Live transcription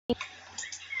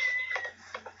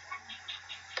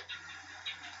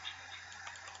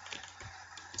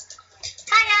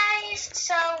Hi guys,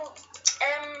 so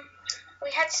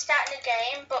we had to start a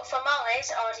game, but for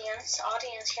Molly's audience,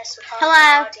 yes, we call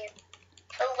Hello. it audience.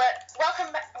 Oh,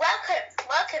 welcome,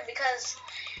 because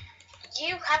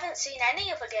you haven't seen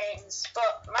any other games,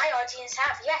 but my audience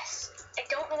have. Yes, I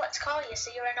don't know what to call you,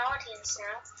 so you're an audience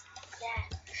now. Yeah.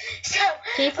 So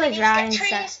People we are need to drying get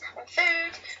trees stuff. and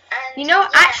food, and You know, yeah,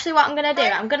 actually, what I'm gonna do?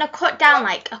 I'm gonna cut down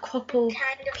like a couple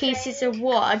kind of pieces thing. of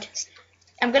wood.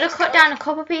 I'm gonna cut down a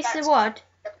couple pieces of wood.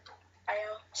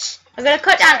 I'm gonna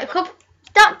cut down a couple.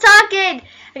 Stop talking!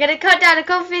 I'm gonna cut down a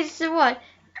couple pieces of wood,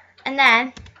 and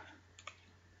then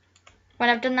when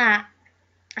I've done that,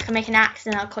 I can make an axe,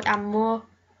 and I'll cut down more,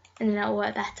 and then it'll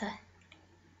work better.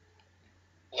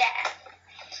 Yeah.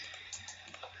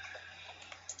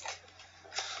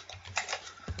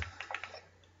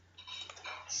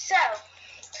 So,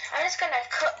 I'm just going to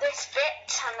cut this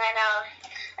bit and then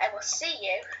I will see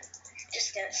you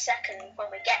just in a second when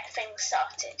we get things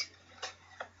sorted.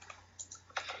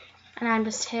 And I'm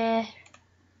just here.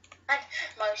 And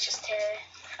Molly's just here.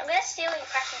 I'm going to steal your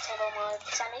crafting table, Molly,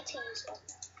 because I need to use one.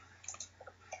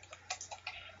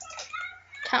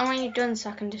 Tell me when you're done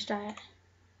so I can destroy it.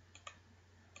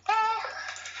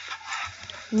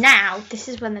 Now, this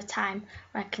is when the time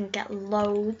where I can get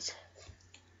loads.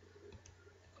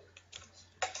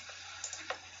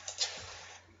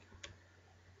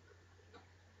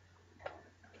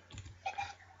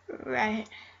 Right.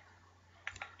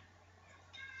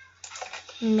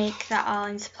 Make that all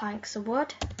into planks of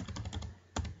wood.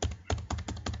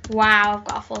 Wow, I've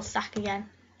got a full stack again.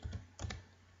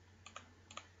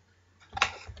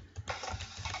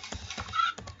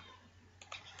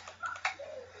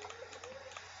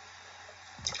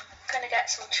 Gonna get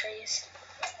some trees.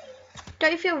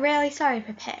 Don't you feel really sorry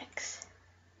for pigs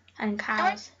and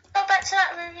cows? Go back to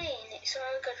that ravine. It's a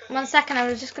really good ravine. 1 second, I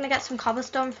was just gonna get some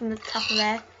cobblestone from the top of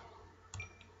there.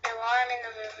 No, I'm in the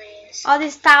ravines. Oh,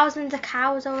 there's thousands of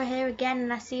cows over here again,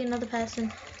 and I see another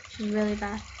person. She's really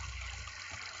bad.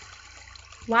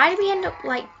 Why do we end up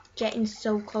like getting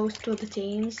so close to other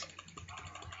teams?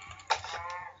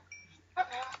 I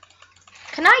don't know.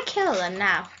 Can I kill them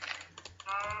now?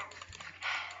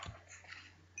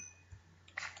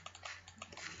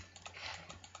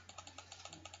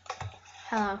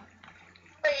 Hello.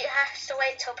 But you have to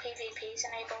wait till PvP is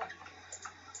enabled.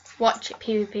 Watch it,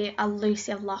 PvP. Oh,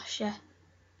 Lucy, I've lost you.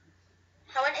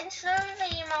 I went into the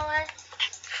ravine, Molly.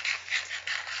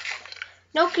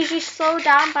 No, because you slow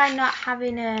down by not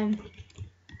having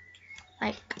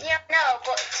like. Yeah, no,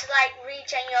 but to like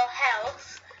regen your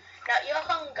health, not your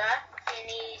hunger, you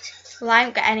need. Well, I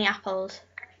haven't got any apples.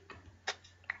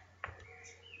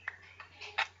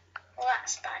 Well,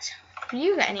 that's bad. Have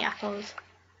you got any apples?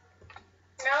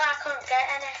 No, I couldn't get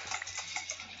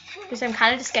any. Because I'm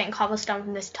kind of just getting cobblestone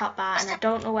from this top bar, and I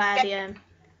don't know where the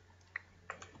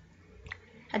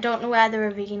I don't know where the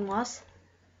ravine was.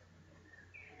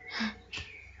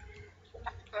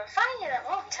 We'll find you that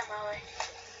won't, Molly.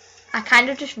 I kind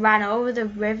of just ran over the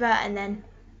river, and then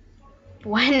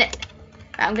when right,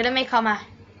 I'm gonna make all my.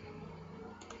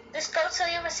 Just go to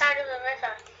the other side of the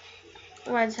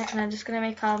river. Wait a second, I'm just gonna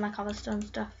make all my cobblestone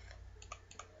stuff.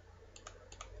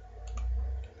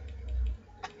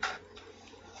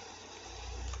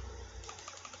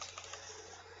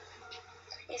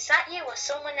 Is that you or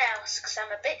someone else? Because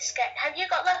I'm a bit scared. Have you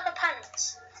got leather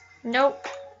pants? Nope.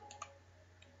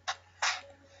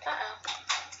 Uh-oh.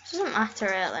 Doesn't matter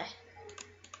really.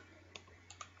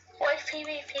 What if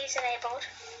PvP is enabled?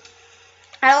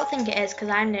 I don't think it is because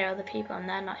I'm near other people and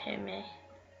they're not hitting me.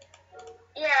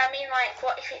 Yeah, I mean, like,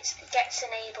 what if it gets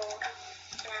enabled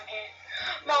and I'm here?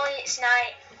 Molly, it's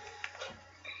night.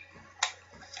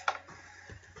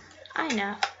 I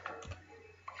know.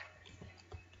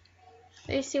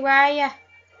 Lucy, where are you?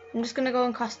 I'm just gonna go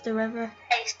and cross the river.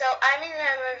 Okay, so I'm in a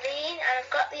ravine and I've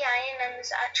got the iron and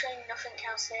there's actually nothing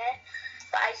else here.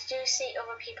 But I do see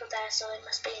other people there, so they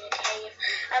must be in a cave.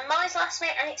 And Molly's last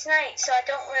mate and it's night, so I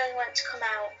don't really want to come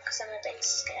out because I'm a bit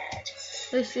scared.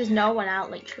 Lucy, there's no one out,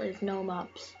 literally, there's no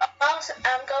mobs. Also,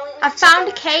 I'm going I found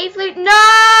a cave, Luke.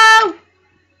 No!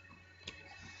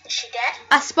 Is she dead?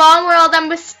 I spawned where all them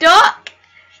were stuck.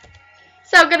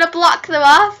 So I'm gonna block them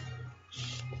off.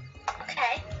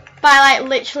 Okay. By like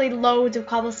literally loads of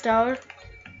cobblestone.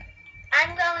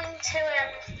 I'm going to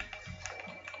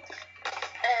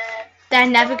They're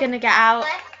never gonna get out.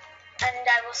 and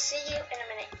I will see you in a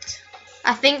minute.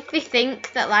 I think they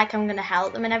think that like I'm gonna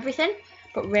help them and everything,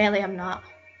 but really I'm not.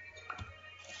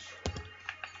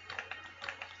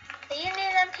 Are you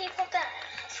near them people there?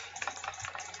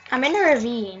 I'm in a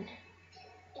ravine.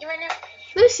 You're in a...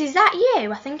 Lucy, is that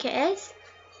you? I think it is.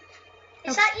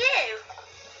 Is that you?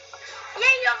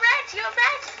 Yeah, you're red. You're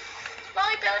red.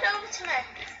 Molly, build over to me.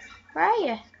 Where are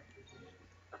you?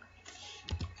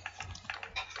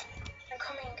 I'm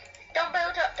coming. Don't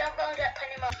build up. Don't build up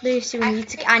anymore. Lucy, we need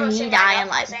to. I need iron.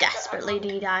 Like desperately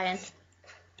need iron.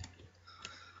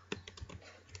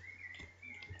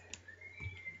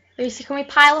 Lucy, can we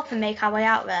pile up and make our way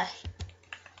out there?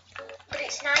 But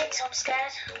it's night, so I'm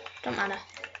scared. Don't matter.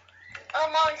 Oh,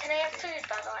 Molly, can I have food,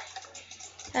 by the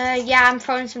way? Yeah, I'm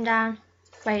throwing some down.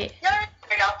 Wait. No,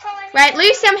 don't throw any. Right,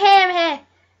 Lucy, I'm here.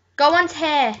 Go on to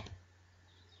here.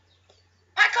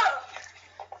 Back up.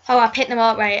 Oh, I picked them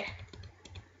up, right.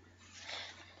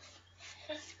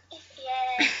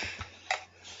 Yeah.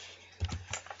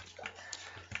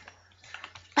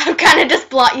 I'm kind of just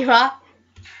block you up.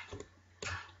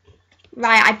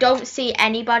 Right, I don't see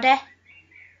anybody. I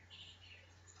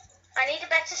need a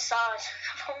better sword.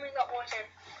 I've only got wooden.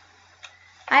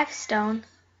 I have stone.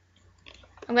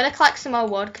 I'm going to collect some more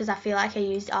wood because I feel like I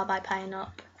used it all by piling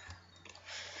up.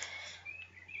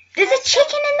 There's a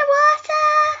chicken in the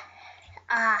water!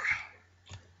 Ah.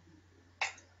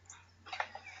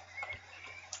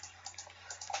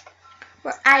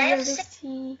 Where are you,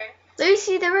 Lucy?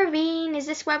 Lucy, the ravine. Is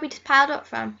this where we just piled up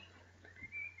from?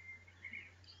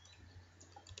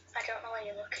 I don't know where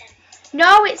you're looking.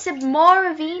 No, it's a more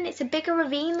ravine. It's a bigger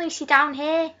ravine, Lucy, down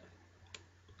here.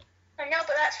 I know,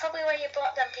 but that's probably where you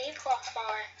brought them people off,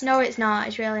 Molly. No, it's not.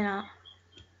 It's really not.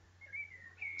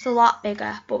 It's a lot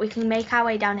bigger, but we can make our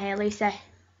way down here, Lucy.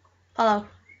 Follow.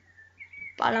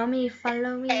 Follow me,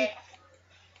 follow me.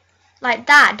 Like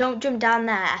that. Don't jump down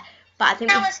there. But I think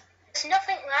no, there's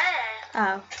nothing there.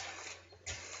 Oh.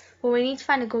 Well, we need to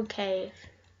find a good cave.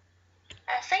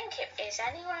 I think it is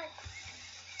anyway.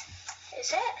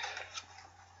 Is it?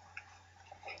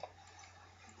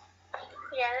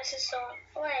 Yeah, this is the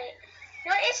one. Wait.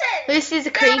 No, it isn't. This is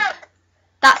a creep. No.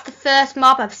 That's the first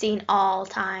mob I've seen all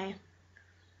time.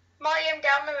 Molly, I'm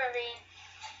down the ravine.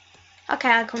 Okay,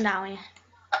 I'll come down with you.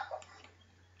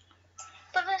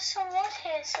 But there's some wood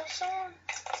here, so someone...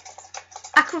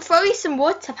 I can throw you some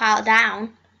wood to pile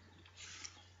down.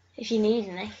 If you need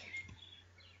any.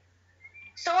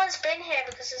 Someone's been here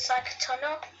because it's like a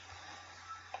tunnel.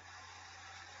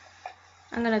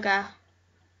 I'm gonna go.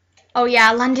 Oh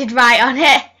yeah, I landed right on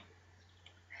it.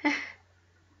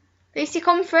 Lucy,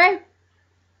 come through.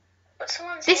 But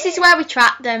someone's This here. is where we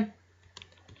trapped them.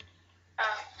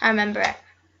 Oh. I remember it.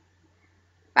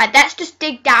 Right, let's just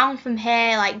dig down from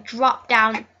here, like drop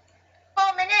down.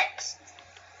 4 minutes.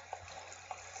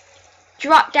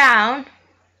 Drop down.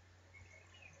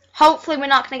 Hopefully we're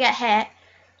not going to get hit.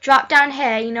 Drop down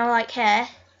here, you know, like here.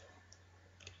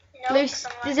 No, Lucy,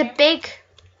 there's a big,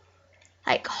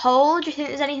 like, hole. Do you think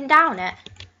there's anything down it?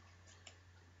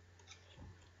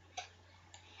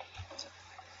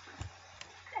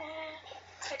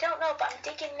 I don't know, but I'm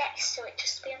digging next to it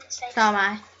just to be on the safe So am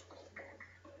I.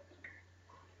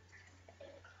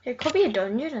 It could be a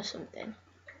dungeon or something.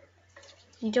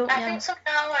 You don't know. I think someone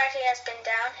already has been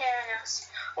down here and else.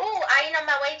 Oh, iron on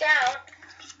my way down.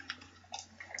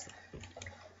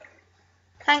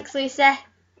 Thanks, Lucy. Okay,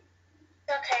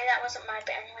 that wasn't my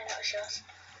bit anyway, that was yours.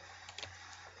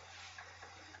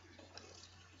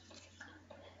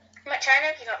 How much iron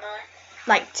have you got, Molly?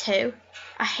 Like 2.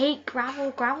 I hate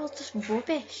gravel. Gravel's just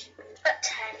rubbish. Got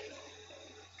 10.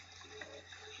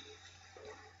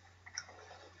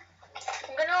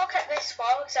 I'm gonna look at this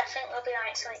wall because I think there'll be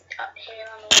lights like up here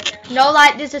on the way down. No,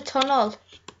 like there's a tunnel.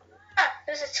 Ah,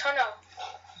 there's a tunnel.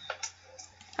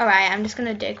 Alright, I'm just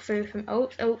gonna dig through from.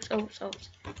 Oops.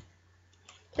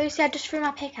 Lucy, I just threw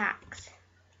my pickaxe.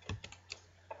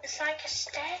 It's like a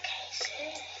staircase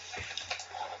here.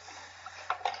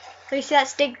 Lucy,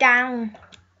 let's dig down.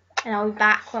 And I'll be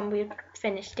back when we've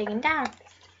finished digging down.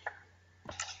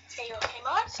 Are you okay,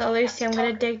 Molly? So, Lucy, I'm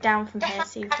going to dig down from here.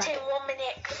 See That's in 1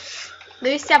 minute.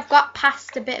 Lucy, I've got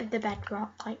past a bit of the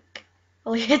bedrock. Like,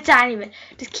 only a tiny bit.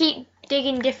 Just keep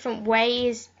digging different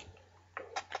ways.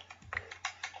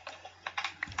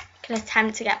 Can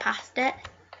attempt to get past it.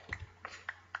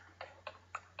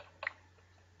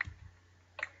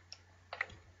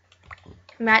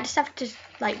 I might just have to,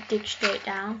 like, dig straight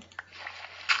down.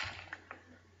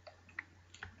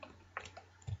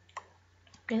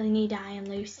 Really need iron,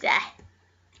 Lucy. I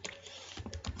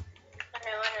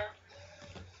know.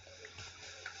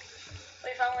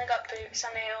 We've only got boots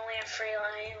and I only have 3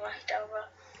 iron left over.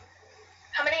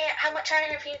 How much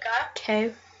iron have you got?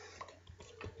 2.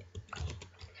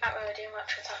 Can't really do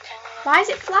much with that, can we? Why is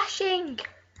it flashing?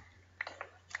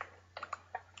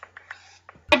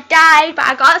 I died, but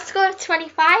I got a score of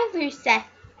 25, Lucy.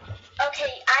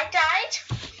 Okay, I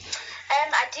died.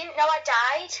 I didn't know I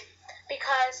died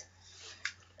because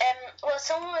well,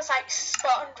 someone was like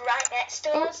spawned right next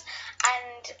to us,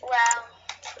 and well,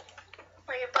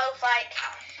 we were both like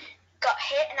got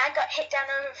hit, and I got hit down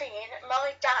on a ravine.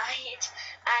 Molly died,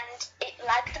 and it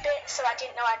lagged a bit, so I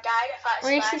didn't know I died. I thought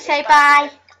it was Lucy, say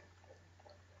bye.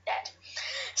 Dead.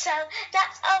 So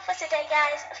that's all for today,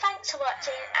 guys. Thanks for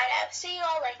watching, and I'll see you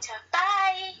all later.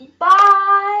 Bye.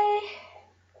 Bye.